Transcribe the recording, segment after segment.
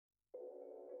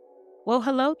Well,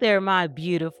 hello there, my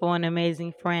beautiful and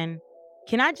amazing friend.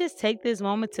 Can I just take this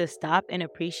moment to stop and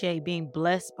appreciate being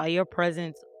blessed by your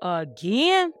presence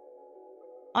again?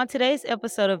 On today's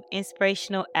episode of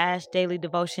Inspirational Ash Daily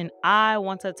Devotion, I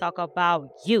want to talk about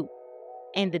you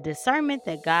and the discernment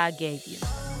that God gave you.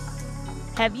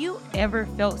 Have you ever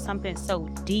felt something so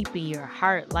deep in your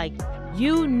heart, like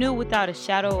you knew without a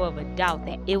shadow of a doubt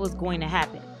that it was going to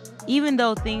happen? Even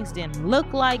though things didn't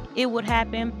look like it would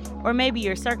happen, or maybe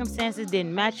your circumstances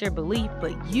didn't match your belief,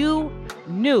 but you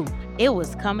knew it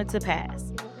was coming to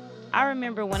pass. I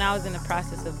remember when I was in the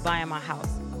process of buying my house,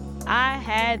 I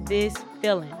had this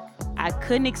feeling. I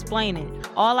couldn't explain it.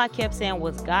 All I kept saying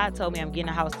was, God told me I'm getting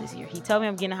a house this year. He told me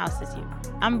I'm getting a house this year.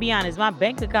 I'm gonna be honest, my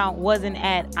bank account wasn't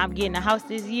at I'm getting a house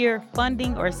this year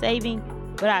funding or saving,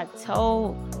 but I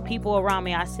told people around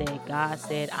me, I said, God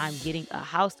said, I'm getting a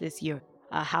house this year.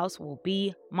 A house will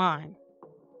be mine.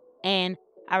 And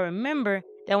I remember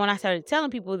that when I started telling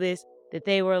people this, that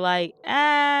they were like,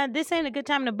 this ain't a good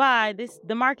time to buy.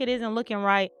 The market isn't looking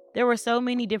right. There were so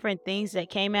many different things that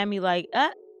came at me like,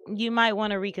 you might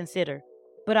want to reconsider.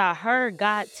 But I heard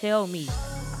God tell me,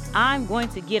 I'm going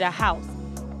to get a house.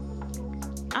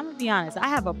 I'm gonna be honest, I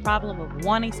have a problem of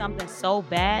wanting something so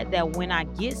bad that when I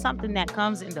get something that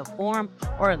comes in the form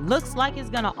or it looks like it's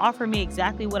gonna offer me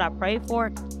exactly what I prayed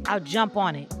for, I'll jump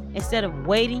on it. Instead of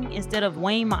waiting, instead of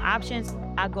weighing my options,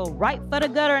 I go right for the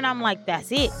gutter and I'm like,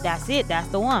 that's it, that's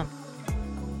the one.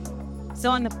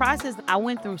 So in the process, I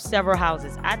went through several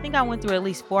houses. I think I went through at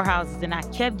least 4 houses and I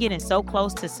kept getting so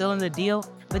close to sealing the deal,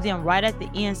 but then right at the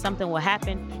end, something would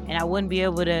happen and I wouldn't be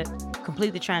able to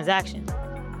complete the transaction.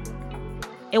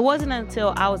 It wasn't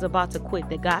until I was about to quit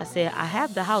that God said, I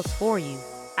have the house for you.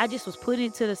 I just was putting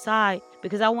it to the side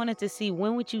because I wanted to see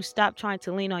when would you stop trying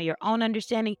to lean on your own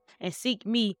understanding and seek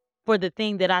me for the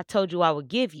thing that I told you I would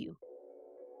give you.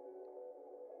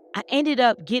 I ended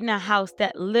up getting a house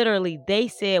that literally they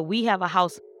said, we have a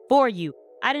house for you.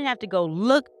 I didn't have to go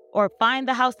look or find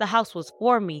the house. The house was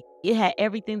for me. It had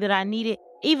everything that I needed.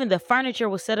 Even the furniture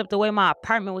was set up the way my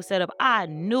apartment was set up. I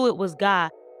knew it was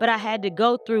God, but I had to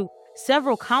go through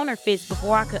several counterfeits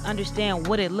before I could understand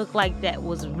what it looked like that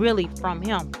was really from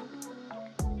Him.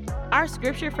 Our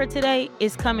scripture for today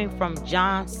is coming from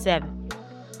John 7.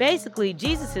 Basically,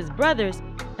 Jesus' brothers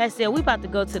had said, we about to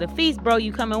go to the feast, bro.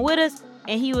 You coming with us?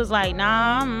 And he was like,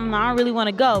 nah, I don't really want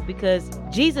to go because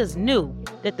Jesus knew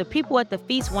that the people at the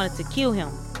feast wanted to kill him.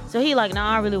 So he like,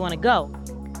 nah, I don't really want to go.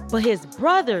 But his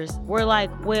brothers were like,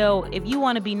 well, if you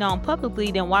want to be known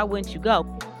publicly, then why wouldn't you go?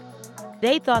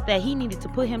 They thought that he needed to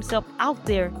put himself out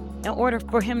there in order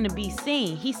for him to be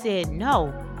seen. He said,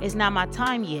 no, it's not my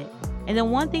time yet. And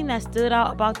then one thing that stood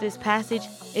out about this passage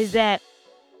is that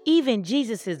even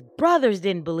Jesus' brothers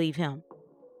didn't believe him.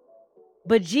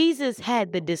 But Jesus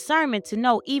had the discernment to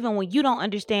know even when you don't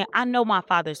understand, I know my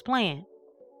Father's plan.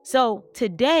 So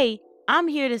today, I'm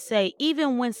here to say,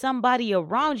 even when somebody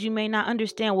around you may not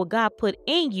understand what God put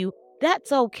in you,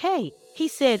 that's okay. He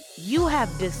said, you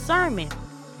have discernment.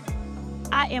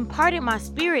 I imparted my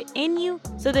spirit in you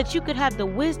so that you could have the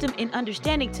wisdom and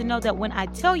understanding to know that when I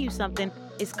tell you something,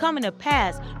 it's coming to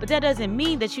pass. But that doesn't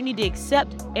mean that you need to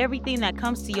accept everything that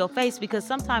comes to your face, because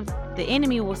sometimes the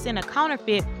enemy will send a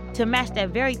counterfeit to match that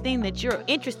very thing that you're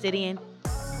interested in,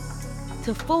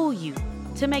 to fool you,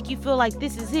 to make you feel like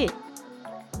this is it.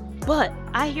 But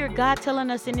I hear God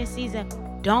telling us in this season,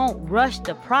 don't rush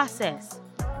the process.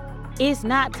 It's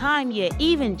not time yet.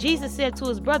 Even Jesus said to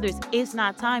his brothers, it's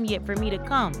not time yet for me to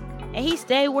come. And he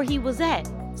stayed where he was at.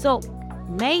 So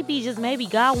maybe, just maybe,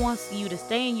 God wants you to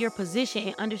stay in your position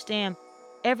and understand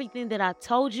everything that I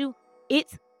told you.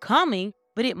 It's coming,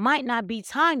 but it might not be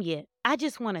time yet. I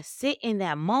just want to sit in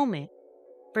that moment.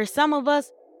 For some of us,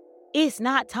 it's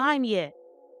not time yet.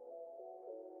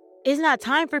 It's not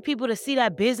time for people to see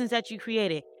that business that you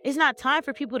created. It's not time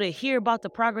for people to hear about the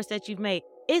progress that you've made.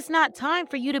 It's not time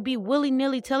for you to be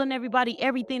willy-nilly telling everybody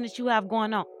everything that you have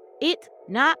going on. It's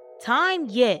not time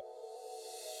yet.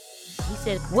 He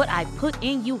said, what I put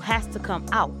in you has to come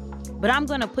out. But I'm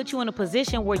going to put you in a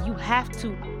position where you have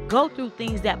to go through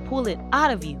things that pull it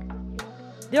out of you.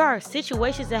 There are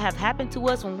situations that have happened to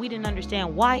us when we didn't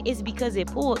understand why. It's because it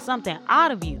pulled something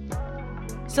out of you.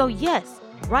 So yes,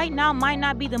 right now might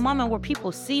not be the moment where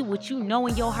people see what you know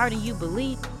in your heart and you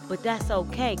believe, but that's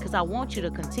okay, because I want you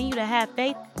to continue to have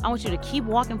faith. I want you to keep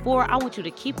walking forward. I want you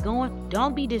to keep going.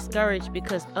 Don't be discouraged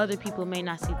because other people may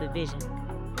not see the vision.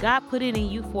 God put it in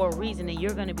you for a reason, and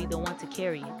you're going to be the one to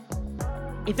carry it.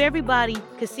 If everybody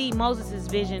could see Moses'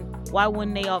 vision, why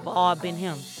wouldn't they have all been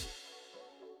him?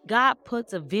 God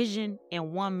puts a vision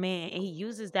in one man, and he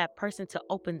uses that person to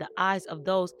open the eyes of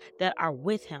those that are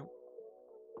with him.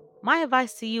 My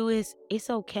advice to you is it's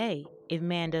okay if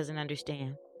man doesn't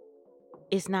understand.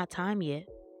 It's not time yet,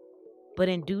 but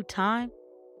in due time,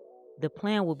 the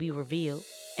plan will be revealed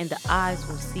and the eyes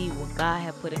will see what God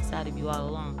had put inside of you all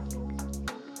along.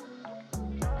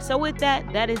 So with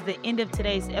that, that is the end of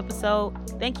today's episode.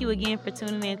 Thank you again for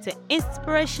tuning in to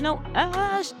Inspirational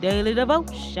Ash Daily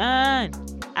Devotion.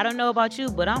 I don't know about you,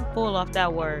 but I'm full off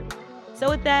that word.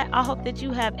 So with that, I hope that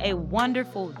you have a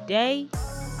wonderful day.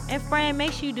 And friend,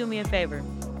 make sure you do me a favor.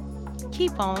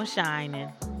 Keep on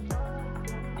shining.